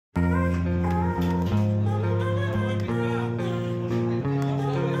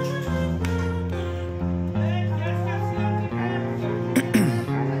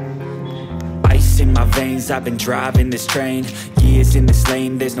veins, I've been driving this train. Years in this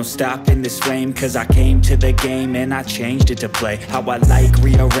lane, there's no stopping this flame. Cause I came to the game and I changed it to play how I like,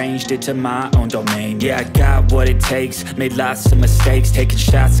 rearranged it to my own domain. Yeah, I got what it takes, made lots of mistakes, taking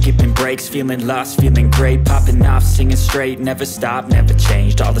shots, skipping breaks, feeling lost, feeling great, popping off, singing straight, never stopped, never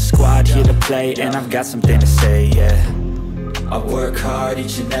changed. All the squad here to play, and I've got something to say, yeah. I work hard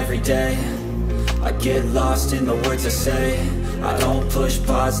each and every day, I get lost in the words I say. I don't push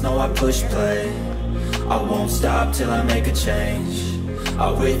pause, no I push play. I won't stop till I make a change.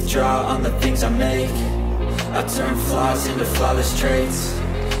 I withdraw on the things I make. I turn flaws into flawless traits.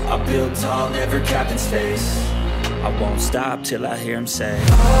 I build tall, never capped in space. I won't stop till I hear him say,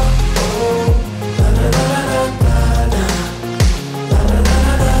 oh, oh, la, la, la, la, la, la.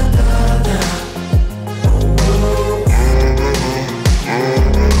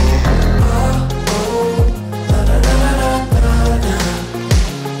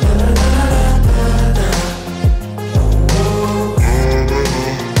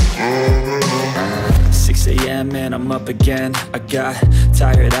 And I'm up again. I got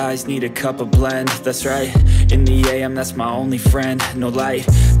tired eyes, need a cup of blend. That's right, in the AM, that's my only friend. No light,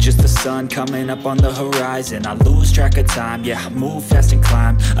 just the sun coming up on the horizon. I lose track of time, yeah, I move fast and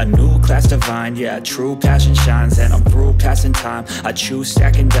climb a new class divine, yeah, true passion shines. And I'm through passing time, I choose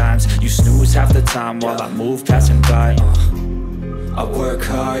stacking dimes. You snooze half the time while I move passing by. I work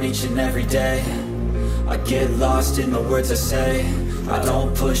hard each and every day, I get lost in the words I say. I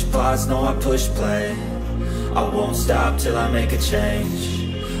don't push pause, no I push play. I won't stop till I make a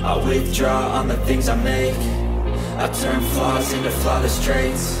change. I withdraw on the things I make. I turn flaws into flawless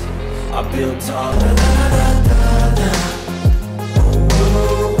traits. I build tall, la, la, la, la, la.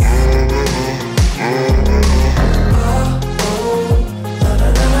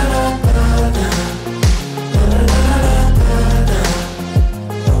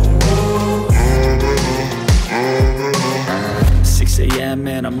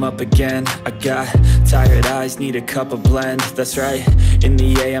 And I'm up again. I got tired eyes, need a cup of blend. That's right, in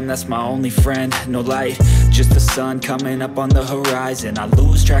the AM, that's my only friend. No light, just the sun coming up on the horizon. I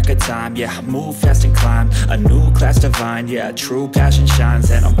lose track of time, yeah, I move fast and climb a new class divine, yeah, true passion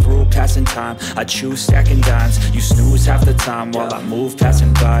shines. And I'm through passing time, I choose stacking dimes. You snooze half the time while I move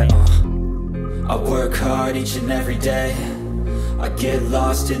passing by. I work hard each and every day, I get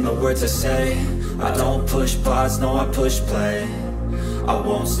lost in the words I say. I don't push pause, no I push play. I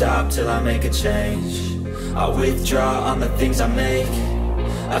won't stop till I make a change. I withdraw on the things I make.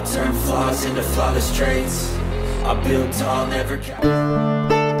 I turn flaws into flawless traits. I build tall, never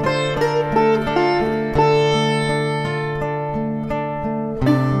cap.